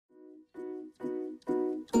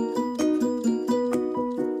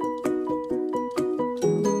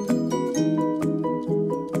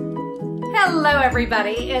Hello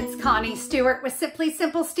everybody, it's Connie Stewart with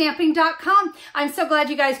SimplySimpleStamping.com. I'm so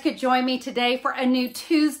glad you guys could join me today for a new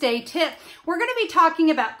Tuesday tip. We're going to be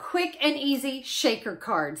talking about quick and easy shaker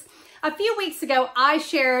cards. A few weeks ago, I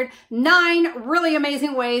shared 9 really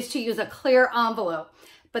amazing ways to use a clear envelope.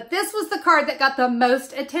 But this was the card that got the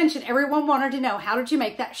most attention. Everyone wanted to know, how did you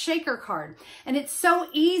make that shaker card? And it's so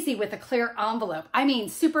easy with a clear envelope. I mean,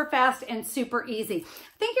 super fast and super easy.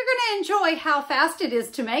 I think you're going to enjoy how fast it is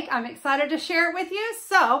to make. I'm excited to share it with you.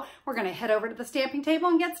 So we're going to head over to the stamping table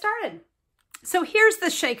and get started. So here's the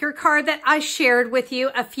shaker card that I shared with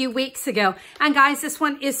you a few weeks ago. And guys, this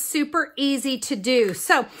one is super easy to do.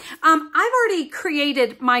 So I've already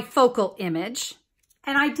created my focal image.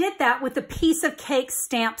 And I did that with the piece of cake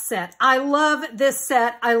stamp set. I love this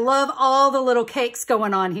set. I love all the little cakes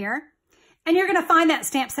going on here. And you're going to find that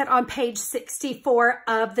stamp set on page 64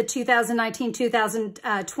 of the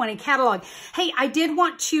 2019-2020 catalog. Hey, I did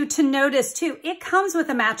want you to notice too, it comes with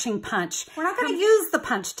a matching punch. We're not going to use the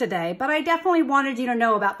punch today, but I definitely wanted you to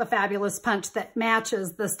know about the fabulous punch that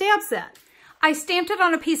matches the stamp set. I stamped it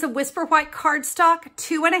on a piece of Whisper White cardstock,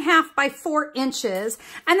 2.5 by 4 inches,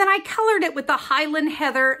 and then I colored it with the Highland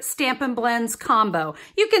Heather Stampin' Blends combo.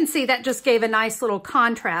 You can see that just gave a nice little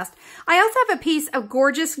contrast. I also have a piece of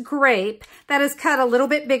gorgeous grape that is cut a little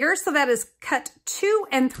bit bigger, so that is cut 2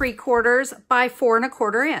 3/4 by 4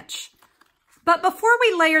 1/4 inch. But before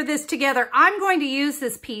we layer this together, I'm going to use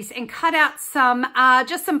this piece and cut out some,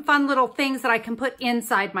 just some fun little things that I can put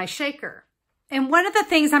inside my shaker. And one of the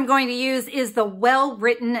things I'm going to use is the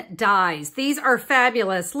well-written dies. These are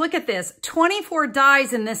fabulous. Look at this, 24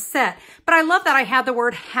 dies in this set. But I love that I have the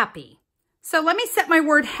word happy. So let me set my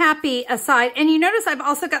word happy aside. And you notice I've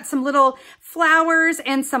also got some little flowers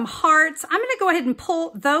and some hearts. I'm going to go ahead and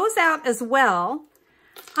pull those out as well.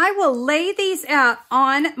 I will lay these out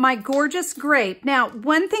on my gorgeous grape. Now,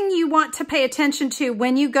 one thing you want to pay attention to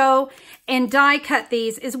when you go and die cut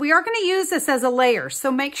these is we are going to use this as a layer.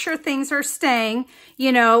 So make sure things are staying,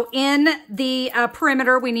 you know, in the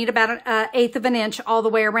perimeter. We need about 1/8 of an inch all the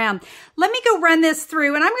way around. Let me go run this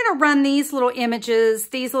through, and I'm going to run these little images,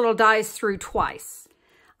 these little dies through twice.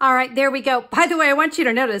 All right, there we go. By the way, I want you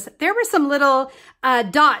to notice there were some little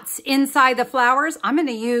dots inside the flowers. I'm going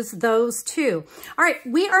to use those too. All right,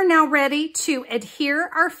 we are now ready to adhere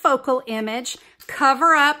our focal image,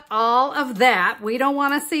 cover up all of that. We don't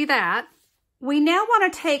want to see that. We now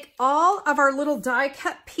want to take all of our little die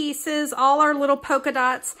cut pieces, all our little polka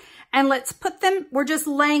dots, and let's put them, we're just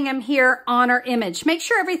laying them here on our image. Make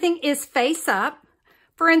sure everything is face up.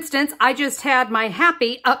 For instance, I just had my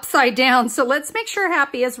happy upside down, so let's make sure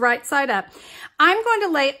happy is right side up. I'm going to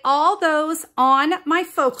lay all those on my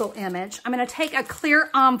focal image. I'm going to take a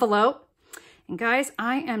clear envelope. And guys,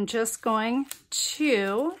 I am just going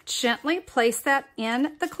to gently place that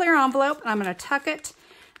in the clear envelope. And I'm going to tuck it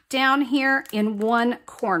down here in one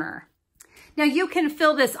corner. Now you can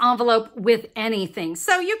fill this envelope with anything.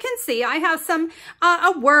 So you can see I have some,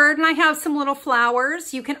 a word, and I have some little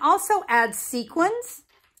flowers. You can also add sequins.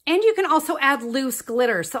 And you can also add loose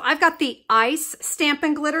glitter. So I've got the ice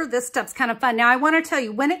Stampin' Glitter. This stuff's kind of fun. Now I want to tell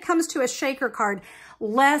you, when it comes to a shaker card,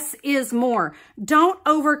 less is more. Don't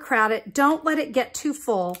overcrowd it. Don't let it get too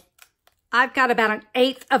full. I've got about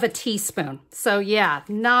 1/8 of a teaspoon. So yeah,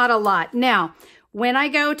 not a lot. Now, when I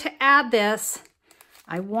go to add this,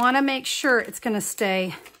 I want to make sure it's going to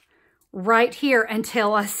stay right here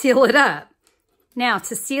until I seal it up. Now,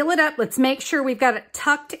 to seal it up, let's make sure we've got it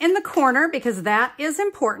tucked in the corner because that is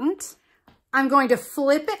important. I'm going to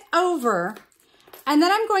flip it over, and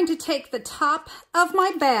then I'm going to take the top of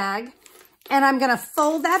my bag, and I'm going to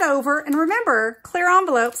fold that over. And remember, clear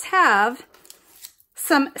envelopes have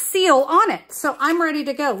some seal on it. So I'm ready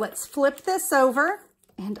to go. Let's flip this over,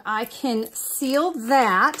 and I can seal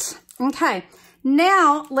that. Okay,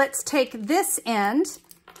 now let's take this end,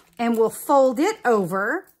 and we'll fold it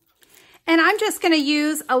over. And I'm just going to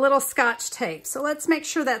use a little Scotch tape. So let's make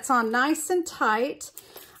sure that's on nice and tight.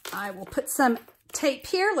 I will put some tape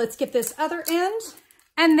here. Let's get this other end.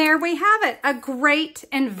 And there we have it. A great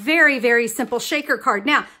and very, very simple shaker card.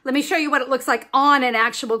 Now, let me show you what it looks like on an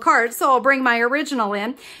actual card. So I'll bring my original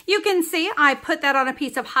in. You can see I put that on a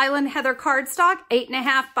piece of Highland Heather cardstock,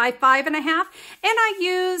 8.5 by 5.5. And I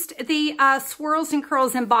used the Swirls and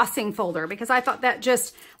Curls embossing folder because I thought that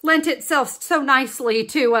just lent itself so nicely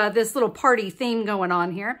to this little party theme going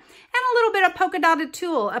on here. And a little bit of polka dotted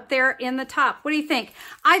tulle up there in the top. What do you think?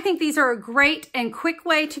 I think these are a great and quick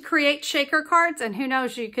way to create shaker cards, and who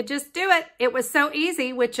knows, you could just do it. It was so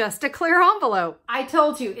easy with just a clear envelope. I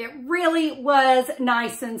told you, it really was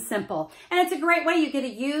nice and simple. And it's a great way. You get to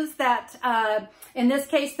use that, in this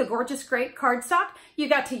case, the Gorgeous Great cardstock. You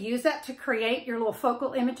got to use that to create your little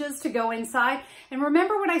focal images to go inside. And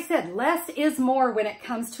remember what I said, less is more when it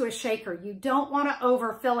comes to a shaker. You don't want to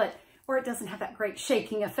overfill it, or it doesn't have that great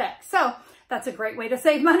shaking effect. So that's a great way to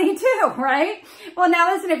save money too, right? Well,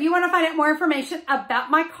 now listen, if you want to find out more information about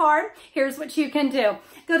my card, here's what you can do.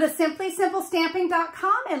 Go to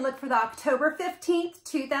simplysimplestamping.com and look for the October 15th,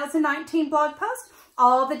 2019 blog post.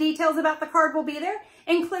 All the details about the card will be there,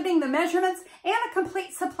 including the measurements and a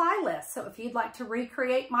complete supply list. So if you'd like to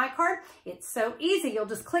recreate my card, it's so easy. You'll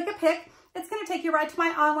just click a pic. It's going to take you right to my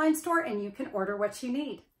online store and you can order what you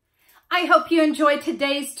need. I hope you enjoyed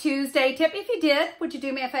today's Tuesday tip. If you did, would you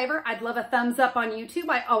do me a favor? I'd love a thumbs up on YouTube.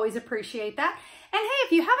 I always appreciate that. And hey,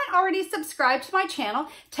 if you haven't already subscribed to my channel,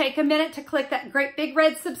 take a minute to click that great big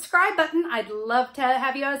red subscribe button. I'd love to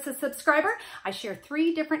have you as a subscriber. I share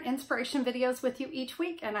 3 different inspiration videos with you each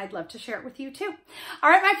week, and I'd love to share it with you too. All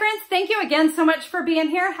right, my friends, thank you again so much for being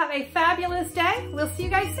here. Have a fabulous day. We'll see you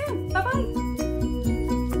guys soon. Bye-bye.